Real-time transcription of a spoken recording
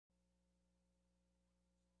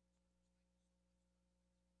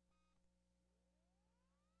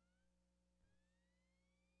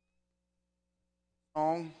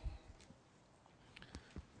Song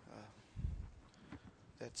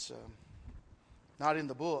that's not in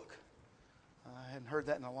the book. I hadn't heard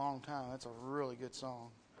that in a long time. That's a really good song.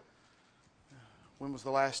 When was the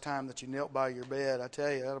last time that you knelt by your bed? I tell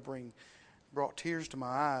you, that'll brought tears to my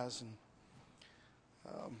eyes.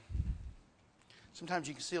 And sometimes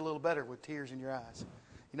you can see a little better with tears in your eyes.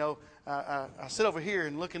 You know, I sit over here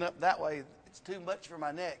and looking up that way, it's too much for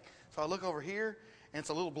my neck. So I look over here and it's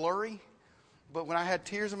a little blurry. But when I had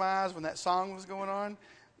tears in my eyes when that song was going on,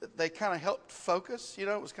 they kind of helped focus. You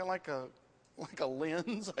know, it was kind of like a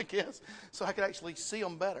lens, I guess, so I could actually see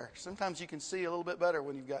them better. Sometimes you can see a little bit better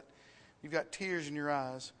when you've got tears in your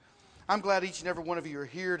eyes. I'm glad each and every one of you are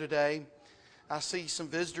here today. I see some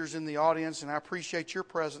visitors in the audience, and I appreciate your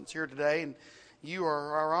presence here today. And you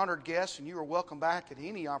are our honored guests, and you are welcome back at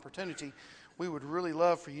any opportunity. We would really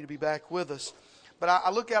love for you to be back with us. But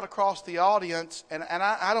I look out across the audience, and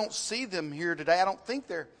I don't see them here today. I don't think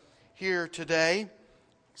they're here today.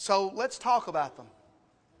 So let's talk about them.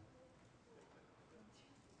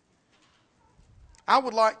 I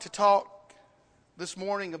would like to talk this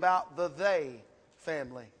morning about the They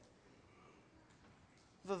family.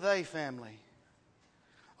 The They family.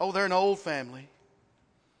 Oh, they're an old family.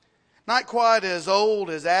 Not quite as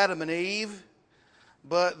old as Adam and Eve,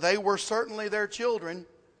 but they were certainly their children.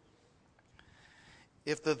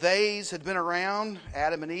 If the theys had been around,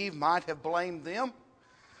 Adam and Eve might have blamed them,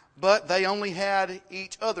 but they only had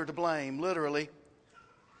each other to blame, literally,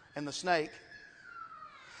 and the snake.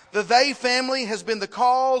 The they family has been the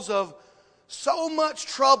cause of so much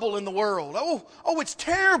trouble in the world. Oh, it's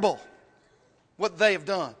terrible what they have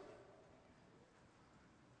done.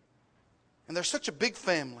 And they're such a big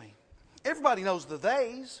family. Everybody knows the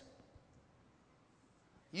theys.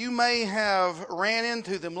 You may have ran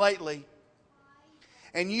into them lately,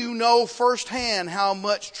 and you know firsthand how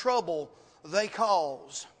much trouble they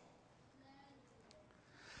cause.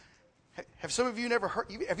 Have some of you never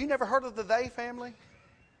heard? Have you never heard of the They family?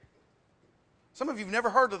 Some of you have never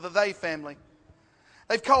heard of the They family.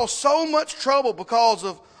 They've caused so much trouble because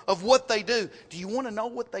of what they do. Do you want to know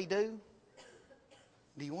what they do?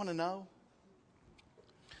 Do you want to know?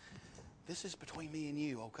 This is between me and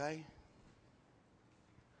you, okay?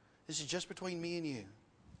 This is just between me and you.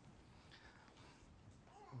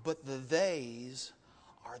 But the theys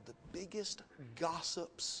are the biggest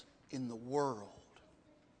gossips in the world.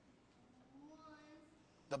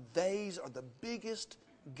 The theys are the biggest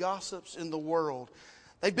gossips in the world.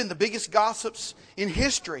 They've been the biggest gossips in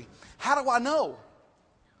history. How do I know?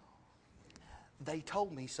 They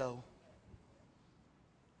told me so.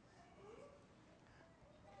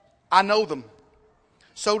 I know them.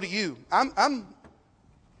 So do you. I'm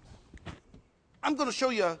going to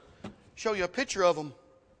show you a picture of them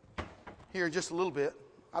here in just a little bit.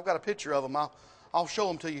 I've got a picture of them. I'll show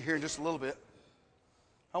them to you here in just a little bit.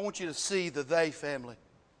 I want you to see the They family.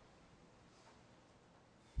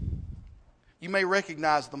 You may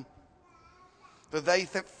recognize them. The They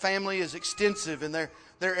family is extensive, and they're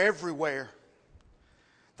everywhere.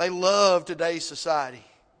 They love today's society.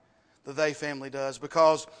 The They family does,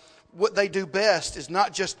 because what they do best is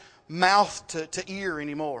not just mouth to ear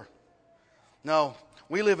anymore. No,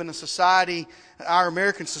 we live in a society, our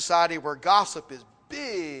American society, where gossip is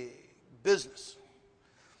big business.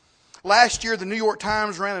 Last year, the New York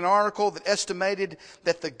Times ran an article that estimated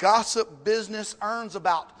that the gossip business earns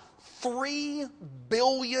about $3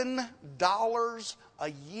 billion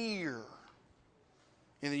a year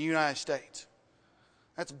in the United States.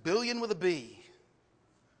 That's billion with a B.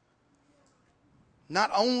 Not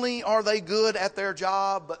only are they good at their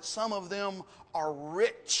job, but some of them are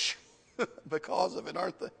rich because of it,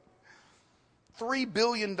 aren't they? $3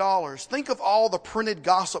 billion. Think of all the printed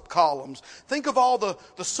gossip columns. Think of all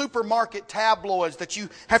the supermarket tabloids that you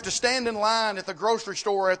have to stand in line at the grocery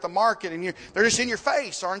store or at the market, and they're just in your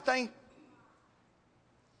face, aren't they?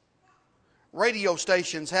 Radio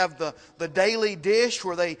stations have the daily dish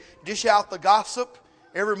where they dish out the gossip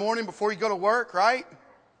every morning before you go to work, right?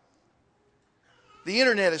 The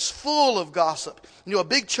internet is full of gossip. You know, a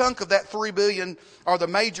big chunk of that $3 billion are the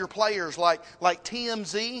major players like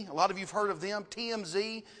TMZ. A lot of you have heard of them.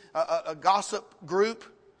 TMZ, a gossip group.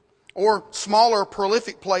 Or smaller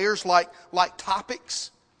prolific players like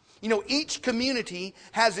Topics. You know, each community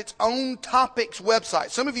has its own Topics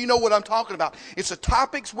website. Some of you know what I'm talking about. It's a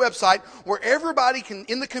Topics website where everybody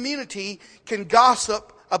in the community can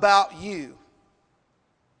gossip about you.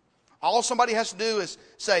 All somebody has to do is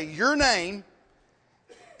say your name,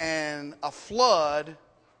 and a flood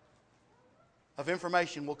of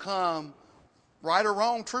information will come, right or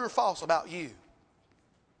wrong, true or false, about you.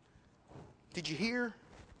 Did you hear?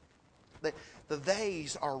 The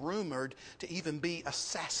theys are rumored to even be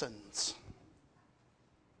assassins.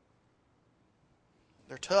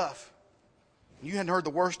 They're tough. You hadn't heard the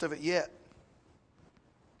worst of it yet.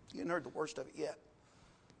 You hadn't heard the worst of it yet.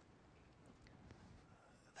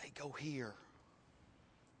 They go here.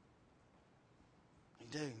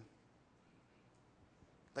 They do.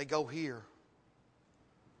 They go here.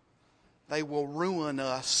 They will ruin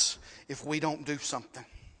us if we don't do something.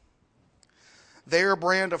 Their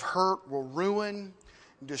brand of hurt will ruin,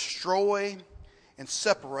 destroy, and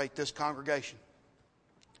separate this congregation.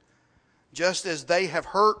 Just as they have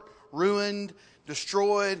hurt, ruined,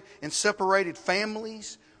 destroyed, and separated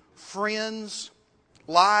families, friends,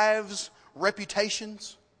 lives,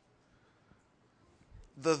 reputations,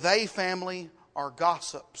 the they family are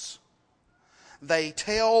gossips. They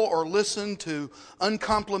tell or listen to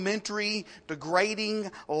uncomplimentary,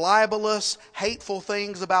 degrading, libelous, hateful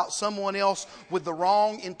things about someone else with the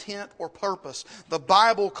wrong intent or purpose. The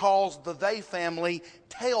Bible calls the they family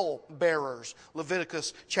tale bearers.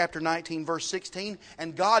 Leviticus chapter 19 verse 16.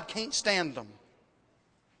 And God can't stand them.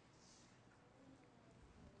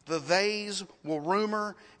 The theys will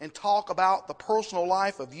rumor and talk about the personal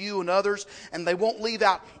life of you and others, and they won't leave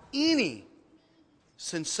out any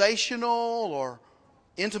sensational or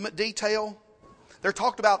intimate detail. They're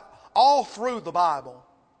talked about all through the Bible.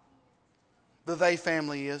 The they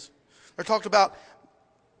family is. They're talked about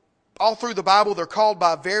all through the Bible. They're called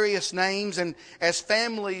by various names, and as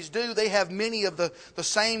families do, they have many of the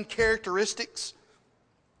same characteristics.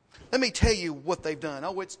 Let me tell you what they've done.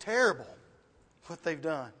 Oh, it's terrible what they've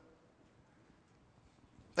done.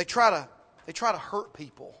 They try to hurt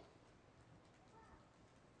people.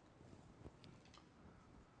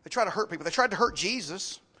 They try to hurt people. They tried to hurt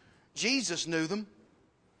Jesus. Jesus knew them.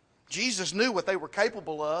 Jesus knew what they were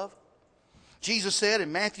capable of. Jesus said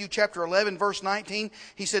in Matthew chapter 11 verse 19,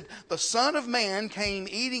 He said, "The Son of Man came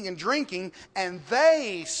eating and drinking, and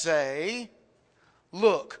they say,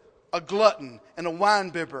 'Look, a glutton and a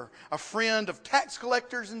winebibber, a friend of tax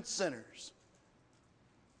collectors and sinners.'"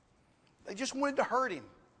 They just wanted to hurt Him.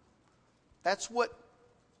 That's what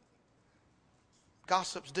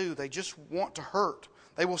gossips do. They just want to hurt.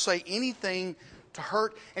 They will say anything to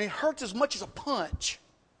hurt, and it hurts as much as a punch.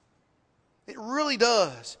 It really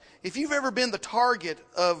does. If you've ever been the target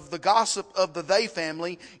of the gossip of the they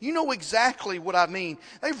family, you know exactly what I mean.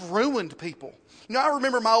 They've ruined people. You know, I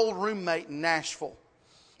remember my old roommate in Nashville.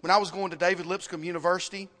 When I was going to David Lipscomb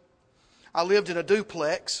University, I lived in a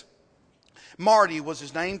duplex. Marty was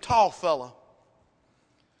his name, tall fella.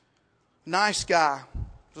 Nice guy.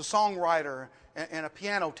 Was a songwriter and a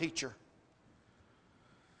piano teacher.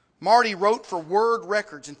 Marty wrote for Word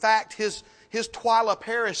Records. In fact, his Twyla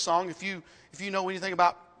Paris song, if you know anything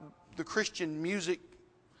about the Christian music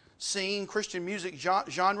scene, Christian music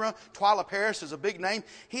genre, Twyla Paris is a big name.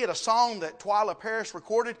 He had a song that Twyla Paris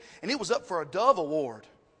recorded, and it was up for a Dove Award.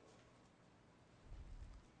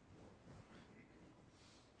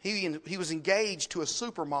 He was engaged to a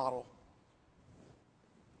supermodel.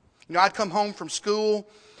 You know, I'd come home from school,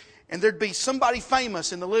 and there'd be somebody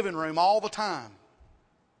famous in the living room all the time.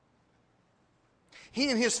 He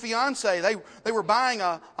and his fiancée, they were buying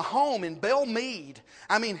a home in Belle Meade.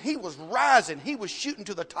 I mean, he was rising. He was shooting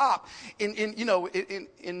to the top.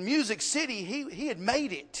 In Music City, he had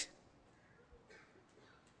made it.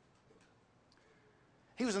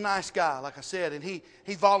 He was a nice guy, like I said, and he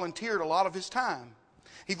volunteered a lot of his time.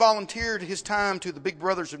 He volunteered his time to the Big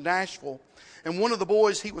Brothers of Nashville, and one of the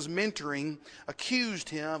boys he was mentoring accused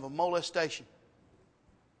him of molestation.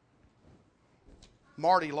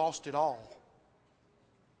 Marty lost it all.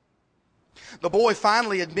 The boy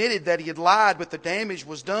finally admitted that he had lied, but the damage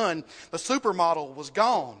was done. The supermodel was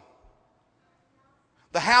gone.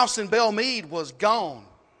 The house in Belle Meade was gone.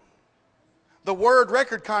 The Word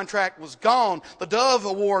record contract was gone. The Dove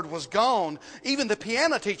Award was gone. Even the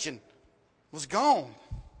piano teaching was gone.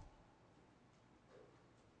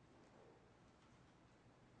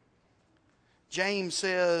 James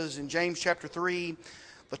says in James chapter 3,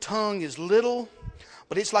 the tongue is little,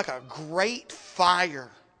 but it's like a great fire.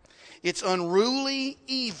 It's unruly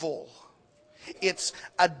evil. It's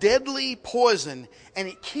a deadly poison, and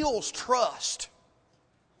it kills trust.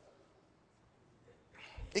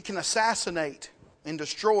 It can assassinate and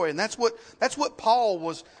destroy, and that's what Paul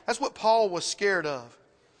was scared of.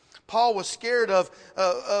 Paul was scared of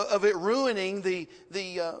it ruining the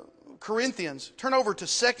Corinthians. Turn over to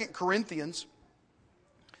 2 Corinthians.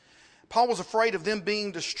 Paul was afraid of them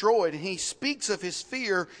being destroyed, and he speaks of his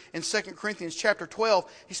fear in 2 Corinthians chapter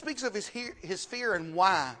 12. He speaks of his fear and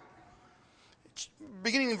why.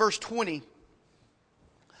 Beginning in verse 20.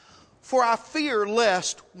 For I fear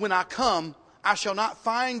lest, when I come, I shall not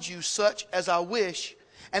find you such as I wish,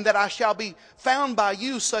 and that I shall be found by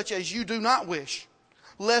you such as you do not wish.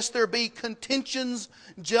 Lest there be contentions,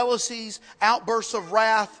 jealousies, outbursts of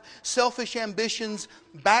wrath, selfish ambitions,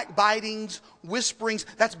 backbitings, whisperings.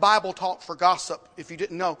 That's Bible talk for gossip, if you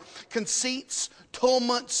didn't know. Conceits,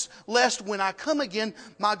 tumults, lest when I come again,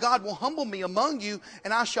 my God will humble me among you,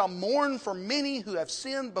 and I shall mourn for many who have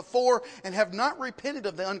sinned before and have not repented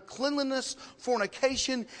of the uncleanness,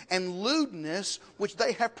 fornication, and lewdness which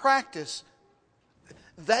they have practiced.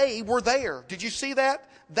 They were there. Did you see that?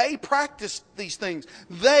 They practiced these things.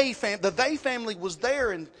 The they family was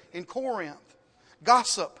there in Corinth.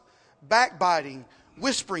 Gossip, backbiting,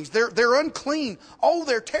 whisperings. They're unclean. Oh,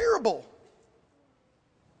 they're terrible.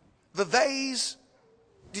 The theys,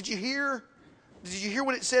 did you hear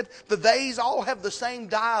what it said? The theys all have the same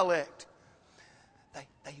dialect.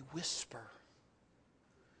 They whisper.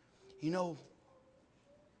 You know,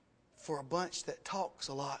 for a bunch that talks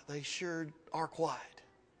a lot, they sure are quiet.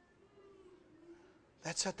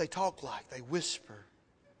 That's what they talk like. They whisper.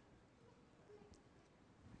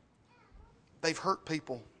 They've hurt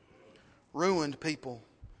people, ruined people,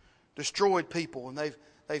 destroyed people, and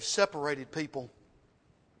they've separated people.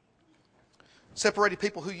 Separated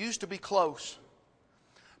people who used to be close.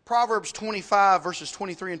 Proverbs 25, verses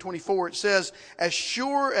 23 and 24, it says, as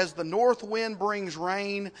sure as the north wind brings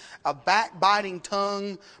rain, a backbiting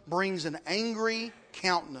tongue brings an angry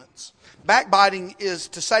countenance. Backbiting is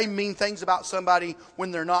to say mean things about somebody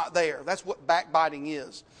when they're not there. That's what backbiting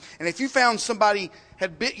is. And if you found somebody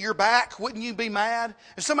had bit your back, wouldn't you be mad?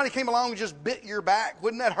 If somebody came along and just bit your back,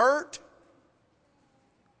 wouldn't that hurt?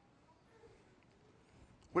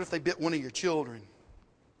 What if they bit one of your children?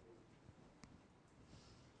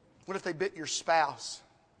 What if they bit your spouse?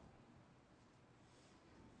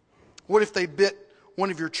 What if they bit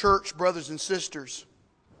one of your church brothers and sisters?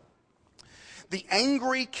 The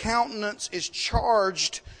angry countenance is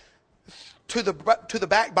charged to the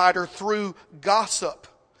backbiter through gossip.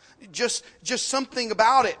 Just something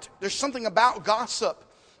about it. There's something about gossip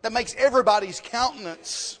that makes everybody's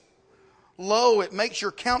countenance low. It makes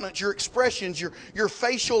your countenance, your expressions, your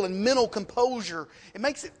facial and mental composure, it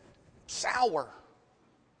makes it sour.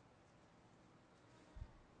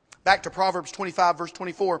 Back to Proverbs 25, verse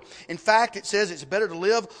 24. In fact, it says it's better to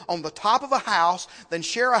live on the top of a house than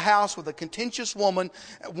share a house with a contentious woman,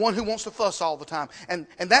 one who wants to fuss all the time. And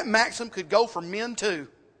that maxim could go for men too.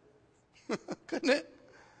 Couldn't it?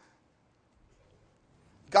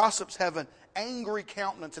 Gossips have an angry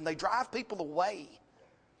countenance and they drive people away.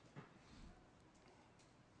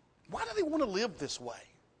 Why do they want to live this way?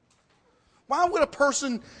 Why would a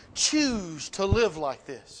person choose to live like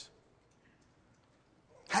this?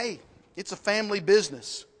 Hey, it's a family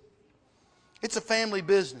business. It's a family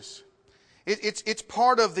business. It's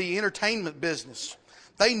part of the entertainment business.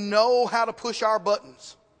 They know how to push our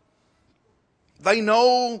buttons. They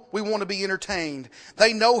know we want to be entertained.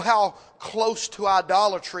 They know how close to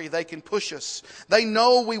idolatry they can push us. They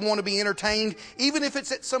know we want to be entertained, even if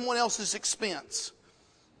it's at someone else's expense.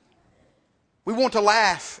 We want to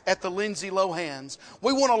laugh at the Lindsay Lohans.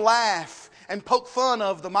 We want to laugh and poke fun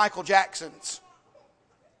of the Michael Jacksons.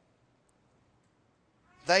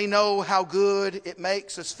 They know how good it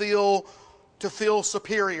makes us feel to feel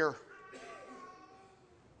superior.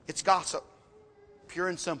 It's gossip, pure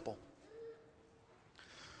and simple.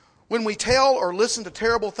 When we tell or listen to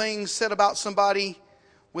terrible things said about somebody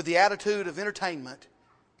with the attitude of entertainment,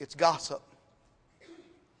 it's gossip.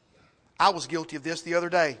 I was guilty of this the other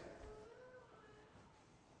day.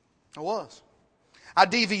 I was. I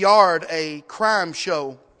DVR'd a crime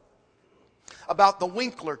show about the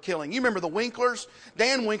Winkler killing. You remember the Winklers?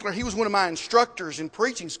 Dan Winkler, he was one of my instructors in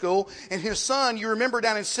preaching school. And his son, you remember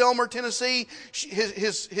down in Selmer, Tennessee,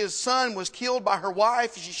 his son was killed by her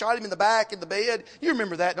wife. She shot him in the back in the bed. You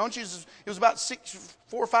remember that, don't you? It was about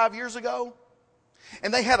 4 or 5 years ago.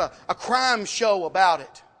 And they had a crime show about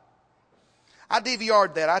it. I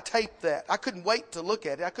DVR'd that. I taped that. I couldn't wait to look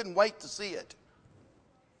at it. I couldn't wait to see it.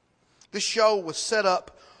 This show was set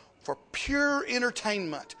up for pure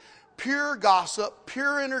entertainment, pure gossip,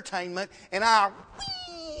 pure entertainment, and I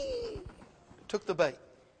took the bait.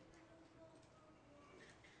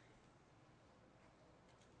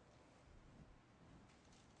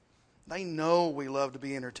 They know we love to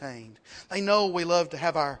be entertained. They know we love to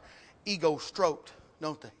have our ego stroked,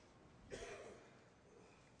 don't they?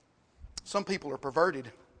 Some people are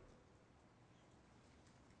perverted.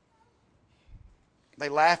 They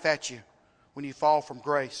laugh at you when you fall from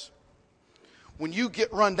grace. When you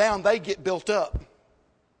get run down, they get built up.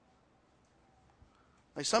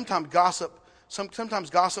 They sometimes gossip sometimes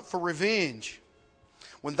gossip for revenge.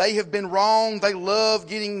 When they have been wrong, they love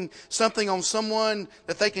getting something on someone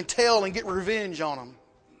that they can tell and get revenge on them.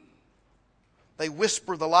 They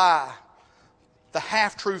whisper the lie, the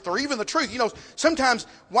half-truth, or even the truth. You know, sometimes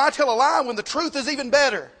why tell a lie when the truth is even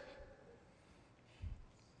better?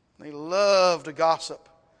 They love to gossip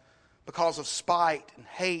because of spite and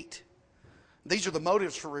hate. These are the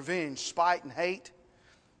motives for revenge, spite and hate.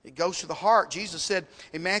 It goes to the heart. Jesus said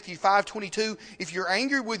in Matthew 5:22, if you're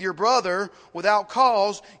angry with your brother without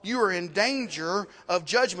cause, you are in danger of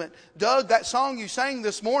judgment. Doug, that song you sang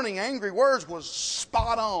this morning, Angry Words, was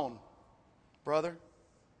spot on, brother.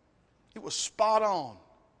 It was spot on.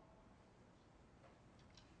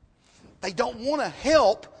 They don't want to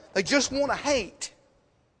help. They just want to hate.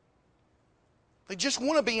 They just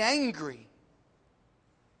want to be angry.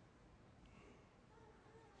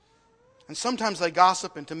 And sometimes they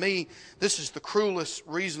gossip, and to me, this is the cruelest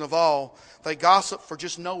reason of all. They gossip for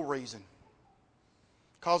just no reason.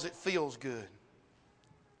 Because it feels good.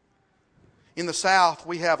 In the South,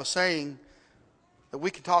 we have a saying that we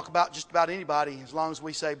can talk about just about anybody as long as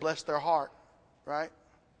we say, bless their heart. Right?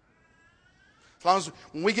 As long as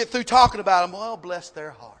when we get through talking about them, well, bless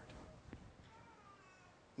their heart.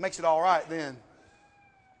 Makes it all right then.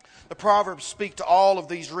 The Proverbs speak to all of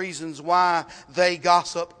these reasons why they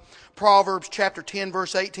gossip. Proverbs chapter 10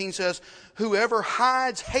 verse 18 says, whoever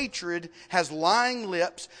hides hatred has lying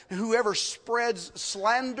lips, and whoever spreads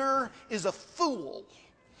slander is a fool.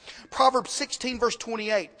 Proverbs 16 verse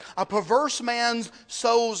 28, a perverse man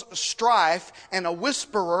sows strife, and a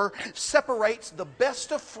whisperer separates the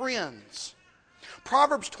best of friends.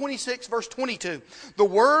 Proverbs 26 verse 22. The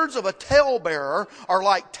words of a talebearer are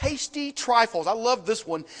like tasty trifles. I love this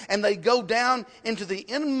one. And they go down into the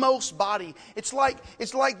inmost body. It's like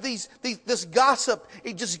this gossip.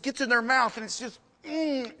 It just gets in their mouth, and it's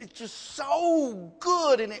just so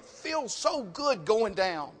good, and it feels so good going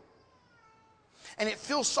down. And it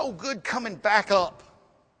feels so good coming back up.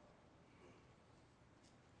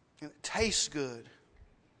 And it tastes good.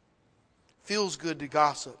 Feels good to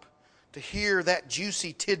gossip. To hear that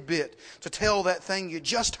juicy tidbit, to tell that thing you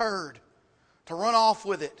just heard, to run off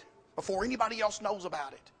with it before anybody else knows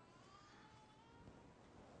about it.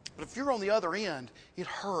 But if you're on the other end, it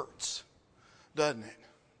hurts, doesn't it?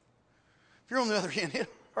 If you're on the other end, it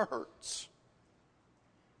hurts.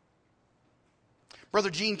 Brother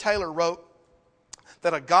Gene Taylor wrote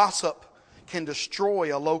that a gossip can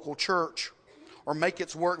destroy a local church or make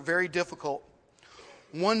its work very difficult.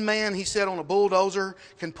 One man, he said, on a bulldozer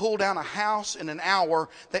can pull down a house in an hour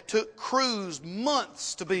that took crews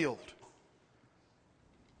months to build.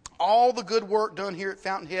 All the good work done here at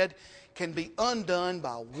Fountainhead can be undone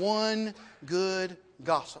by one good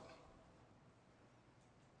gossip.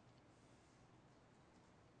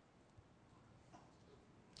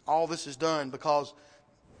 All this is done because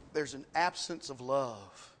there's an absence of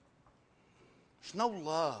love. There's no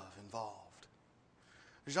love involved.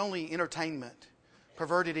 There's only entertainment.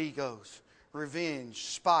 Perverted egos, revenge,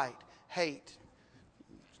 spite, hate,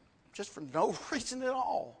 just for no reason at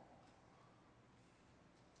all.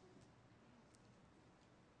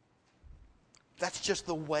 That's just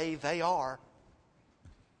the way they are.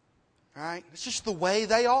 Right? It's just the way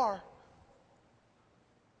they are.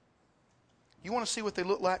 You want to see what they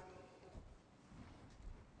look like?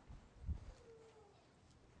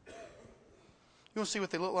 You want to see what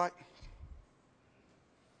they look like?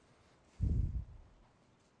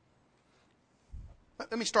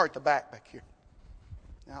 Let me start at the back here.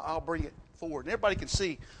 Now I'll bring it forward. And everybody can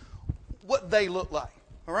see what they look like.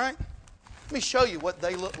 All right? Let me show you what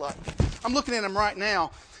they look like. I'm looking at them right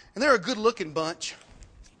now, and they're a good-looking bunch.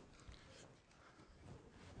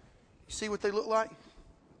 You see what they look like?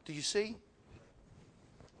 Do you see?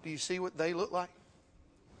 Do you see what they look like?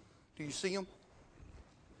 Do you see them?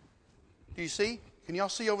 Do you see? Can y'all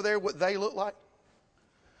see over there what they look like?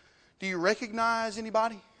 Do you recognize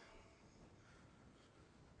anybody?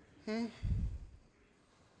 Do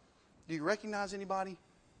you recognize anybody?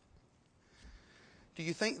 Do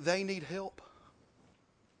you think they need help?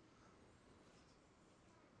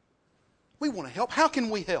 We want to help. How can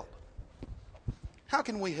we help? How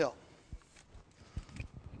can we help?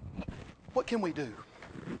 What can we do?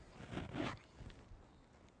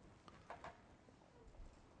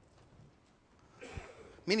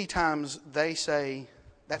 Many times they say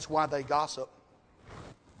that's why they gossip.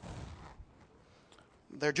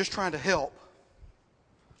 They're just trying to help.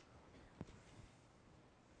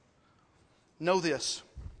 Know this.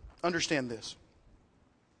 Understand this.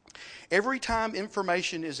 Every time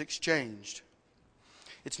information is exchanged,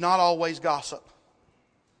 it's not always gossip.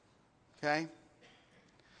 Okay?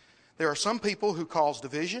 There are some people who cause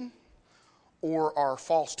division, or are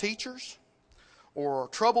false teachers, or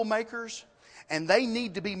troublemakers, and they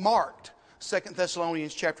need to be marked. 2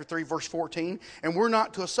 Thessalonians chapter 3, verse 14, and we're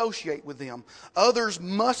not to associate with them. Others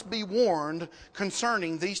must be warned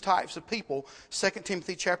concerning these types of people. 2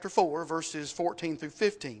 Timothy chapter 4, verses 14 through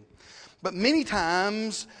 15. But many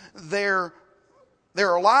times there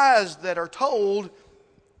are lies that are told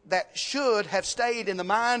that should have stayed in the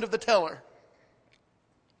mind of the teller.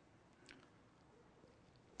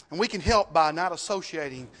 And we can help by not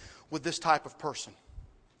associating with this type of person.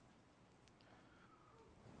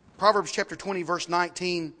 Proverbs chapter 20, verse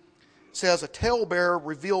 19 says, a talebearer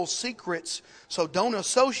reveals secrets, so don't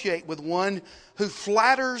associate with one who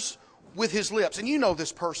flatters with his lips. And you know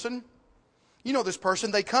this person. You know this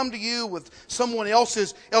person. They come to you with someone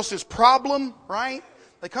else's problem, right?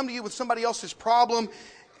 They come to you with somebody else's problem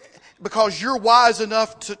because you're wise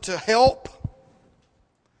enough to help.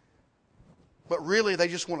 But really, they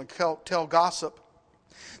just want to tell gossip.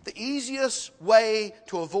 The easiest way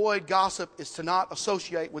to avoid gossip is to not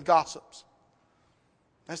associate with gossips.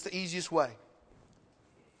 That's the easiest way.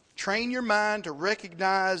 Train your mind to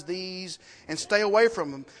recognize these and stay away from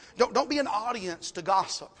them. Don't be an audience to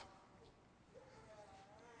gossip.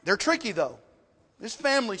 They're tricky though. This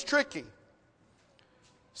family's tricky.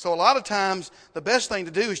 So a lot of times the best thing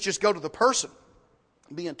to do is just go to the person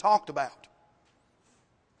being talked about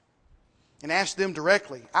and ask them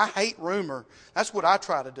directly. I hate rumor. That's what I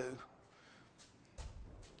try to do.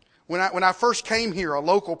 When I first came here, a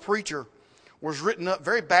local preacher was written up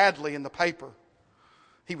very badly in the paper.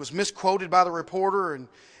 He was misquoted by the reporter,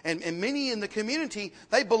 and many in the community,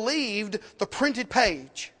 they believed the printed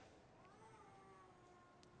page.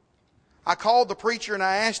 I called the preacher and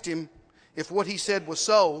I asked him if what he said was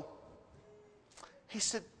so. He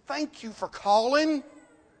said, "Thank you for calling."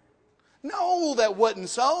 No, that wasn't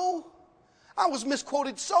so. I was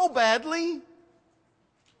misquoted so badly.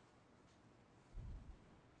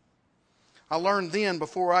 I learned then,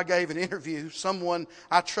 before I gave an interview, someone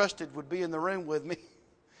I trusted would be in the room with me.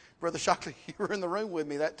 Brother Shockley, you were in the room with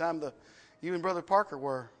me that time you and Brother Parker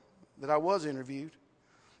were, that I was interviewed.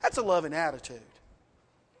 That's a loving attitude.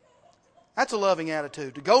 That's a loving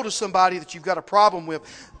attitude, to go to somebody that you've got a problem with.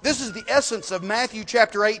 This is the essence of Matthew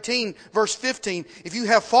chapter 18, verse 15. If you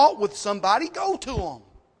have fault with somebody, go to them.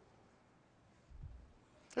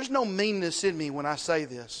 There's no meanness in me when I say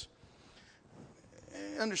this.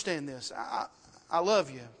 Understand this. I love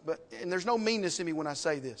you, and there's no meanness in me when I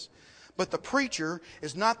say this. But the preacher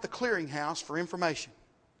is not the clearinghouse for information.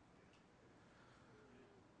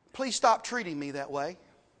 Please stop treating me that way.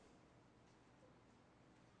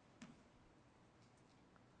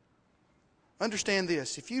 Understand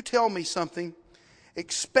this. If you tell me something,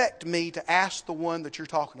 expect me to ask the one that you're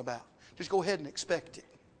talking about. Just go ahead and expect it.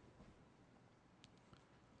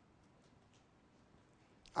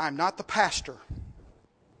 I'm not the pastor.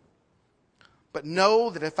 But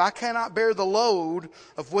know that if I cannot bear the load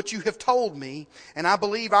of what you have told me, and I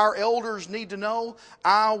believe our elders need to know,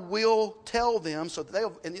 I will tell them so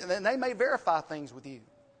that they may verify things with you.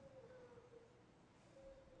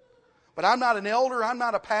 But I'm not an elder, I'm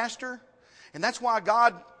not a pastor, and that's why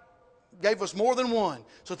God gave us more than one,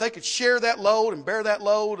 so that they could share that load and bear that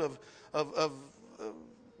load of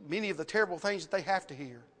many of the terrible things that they have to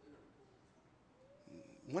hear.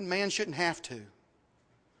 One man shouldn't have to.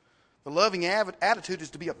 The loving attitude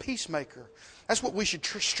is to be a peacemaker. That's what we should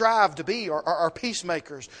strive to be, are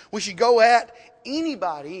peacemakers. We should go at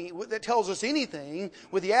anybody that tells us anything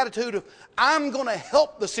with the attitude of, I'm going to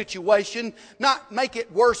help the situation, not make it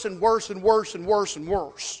worse and worse and worse and worse and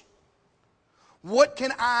worse. What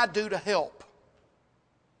can I do to help?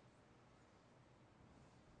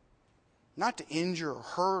 Not to injure or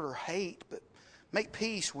hurt or hate, but make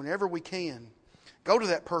peace whenever we can. Go to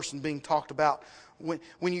that person being talked about.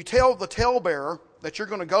 When you tell the talebearer that you're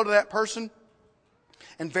going to go to that person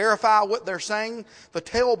and verify what they're saying, the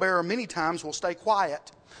talebearer many times will stay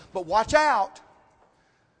quiet. But watch out,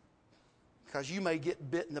 because you may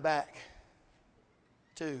get bit in the back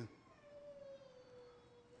too.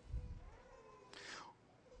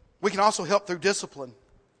 We can also help through discipline.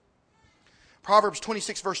 Proverbs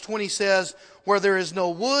 26 verse 20 says, where there is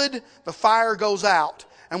no wood, the fire goes out.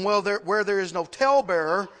 And where there is no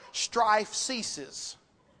talebearer, strife ceases.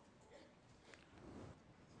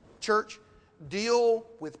 Church, deal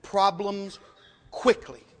with problems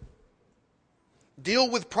quickly. Deal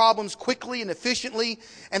with problems quickly and efficiently,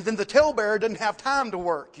 and then the talebearer doesn't have time to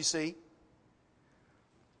work, you see.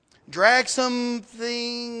 Drag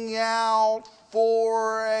something out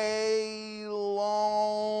for a long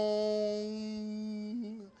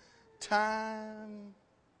time.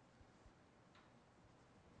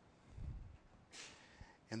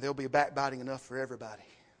 And there'll be backbiting enough for everybody.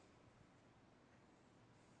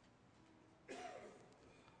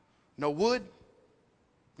 No wood,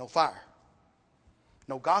 no fire.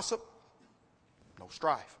 No gossip, no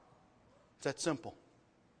strife. It's that simple.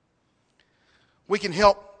 We can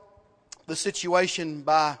help the situation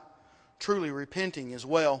by truly repenting as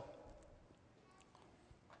well.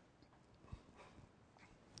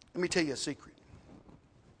 Let me tell you a secret.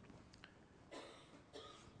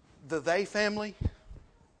 The they family,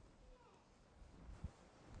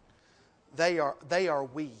 they are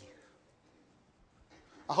we.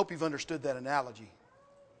 I hope you've understood that analogy.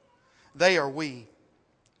 They are we.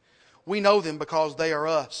 We know them because they are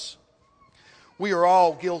us. We are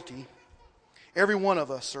all guilty. Every one of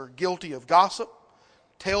us are guilty of gossip,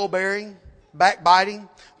 tale-bearing, backbiting.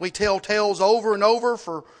 We tell tales over and over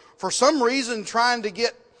for some reason trying to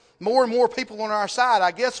get more and more people on our side.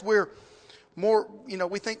 I guess we're more,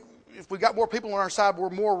 we think if we've got more people on our side, we're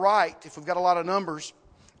more right if we've got a lot of numbers.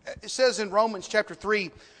 It says in Romans chapter 3,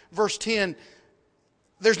 verse 10,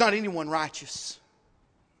 there's not anyone righteous.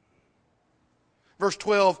 Verse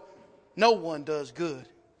 12, no one does good.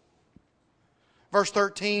 Verse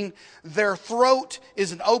 13, their throat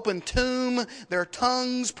is an open tomb. Their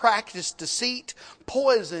tongues practice deceit.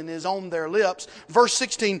 Poison is on their lips. Verse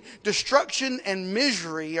 16, destruction and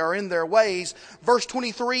misery are in their ways. Verse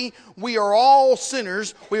 23, we are all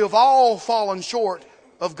sinners. We have all fallen short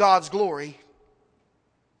of God's glory.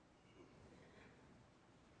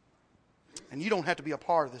 And you don't have to be a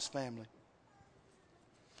part of this family.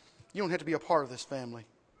 You don't have to be a part of this family.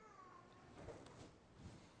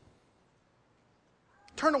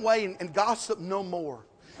 Turn away and gossip no more.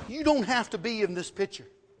 You don't have to be in this picture.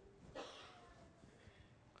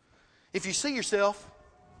 If you see yourself,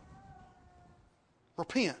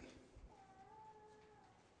 repent.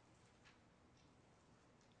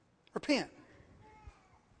 Repent.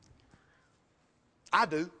 I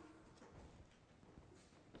do.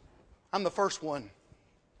 I'm the first one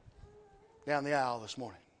down the aisle this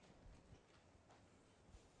morning.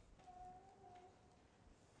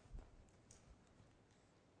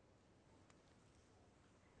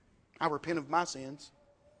 I repent of my sins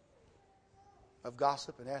of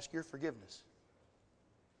gossip and ask your forgiveness.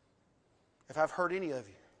 If I've hurt any of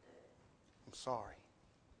you, I'm sorry.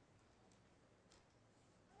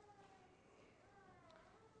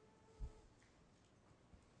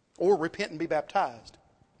 Or repent and be baptized.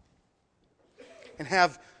 And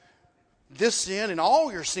have this sin and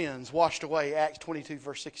all your sins washed away, Acts 22,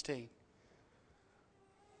 verse 16.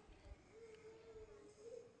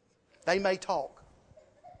 They may talk.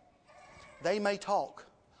 They may talk,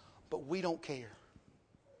 but we don't care.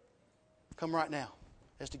 Come right now,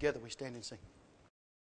 as together we stand and sing.